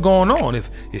things. So what's going on?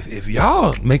 If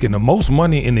y'all making the most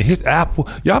money in the hit Apple,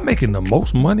 y'all making the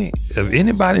most money of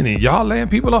anybody, and y'all laying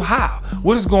people off, how?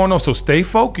 What is going on? So stay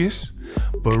focused,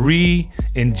 but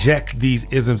re-inject these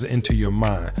isms into your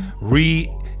mind.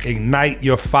 Reignite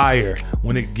your fire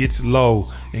when it gets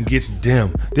low and gets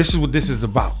dim. This is what this is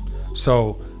about.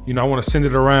 So, you know, I want to send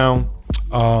it around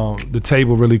the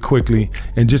table really quickly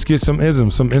and just get some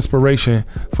isms, some inspiration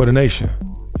for the nation.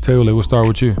 Taylor, we'll start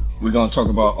with you. We're going to talk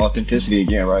about authenticity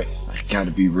again, right? You got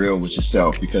to be real with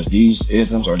yourself because these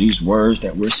isms or these words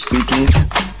that we're speaking,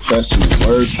 trust me,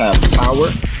 words have power.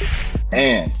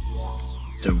 And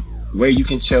the way you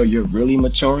can tell you're really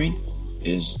maturing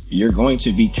is you're going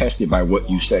to be tested by what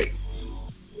you say.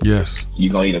 Yes.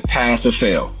 You're going to either pass or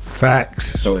fail. Facts.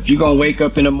 So if you're going to wake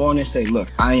up in the morning and say, look,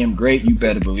 I am great, you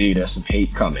better believe there's some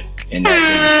hate coming. And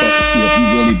that test to see if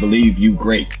you really believe you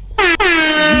great.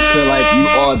 If you feel like you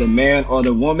are the man or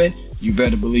the woman, you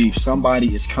better believe somebody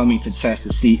is coming to test to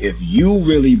see if you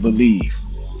really believe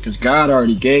Because God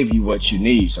already gave you what you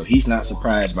need, so he's not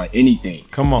surprised by anything.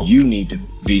 Come on. You need to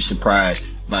be surprised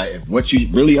by if what you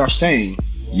really are saying,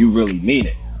 you really mean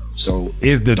it. So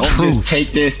is the don't truth. just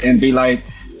take this and be like,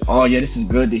 oh yeah, this is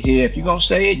good to hear. If you're going to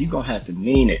say it, you're going to have to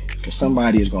mean it, because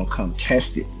somebody is going to come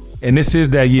test it. And this is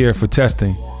that year for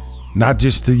testing, not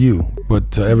just to you,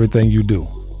 but to everything you do.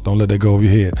 Don't let that go over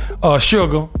your head.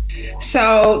 Sugar.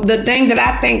 So the thing that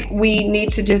I think we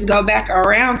need to just go back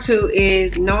around to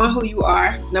is knowing who you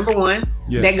are, number one.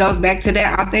 Yes. That goes back to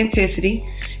that authenticity.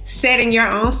 Setting your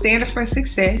own standard for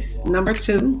success, number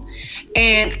two.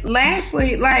 And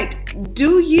lastly, like,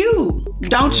 do you.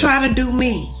 Don't try to do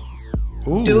me.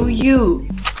 Ooh. Do you.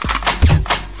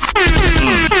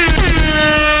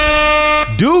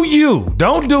 Do you.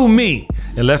 Don't do me.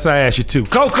 Unless I ask you to.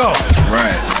 Coco.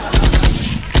 Right.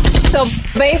 So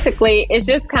basically, it's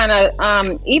just kind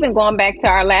of, even going back to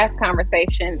our last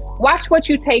conversation, watch what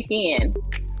you take in.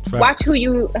 Facts. Watch who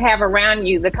you have around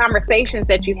you, the conversations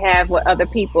that you have with other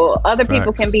people. Other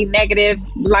people can be negative.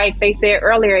 Like they said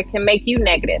earlier, it can make you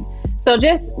negative. So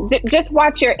just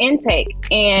watch your intake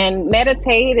and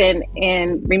meditate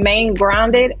and remain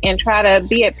grounded and try to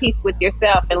be at peace with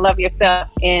yourself and love yourself,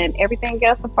 and everything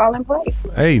else will fall in place.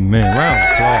 Amen. Round of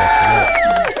applause for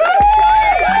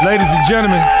that. Ladies and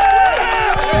gentlemen,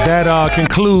 that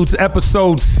concludes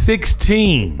episode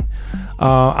 16.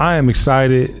 I am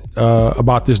excited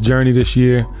about this journey this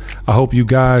year. I hope you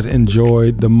guys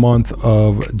enjoyed the month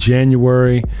of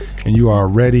January and you are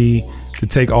ready to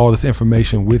take all this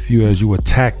information with you as you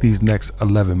attack these next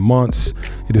 11 months.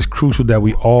 It is crucial that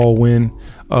we all win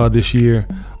this year.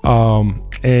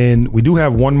 And we do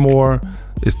have one more.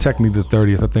 It's technically the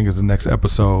 30th, I think, is the next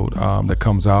episode that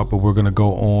comes out, but we're going to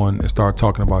go on and start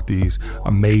talking about these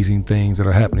amazing things that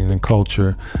are happening in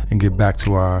culture and get back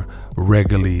to our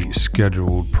regularly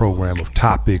scheduled program of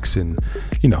topics and,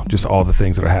 just all the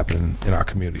things that are happening in our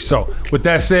community. So with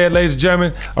that said, ladies and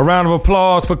gentlemen, a round of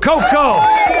applause for Coco,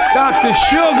 Dr.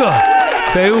 Sugar,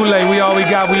 Teule. We all we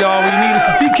got, we all we need. It's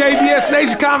the TKBS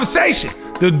Nation Conversation.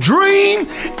 The dream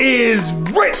is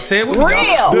real. Say it with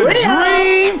me, y'all. The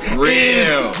dream is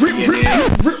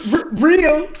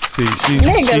real. See, she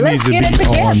Nigga, needs to get it be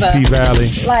on together. P-Valley.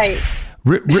 Like,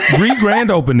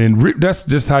 Grand opening. That's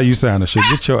just how you sound. Shit.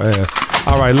 Get your ass.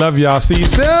 All right, love y'all. See you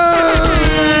soon.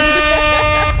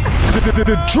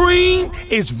 The dream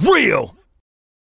is real.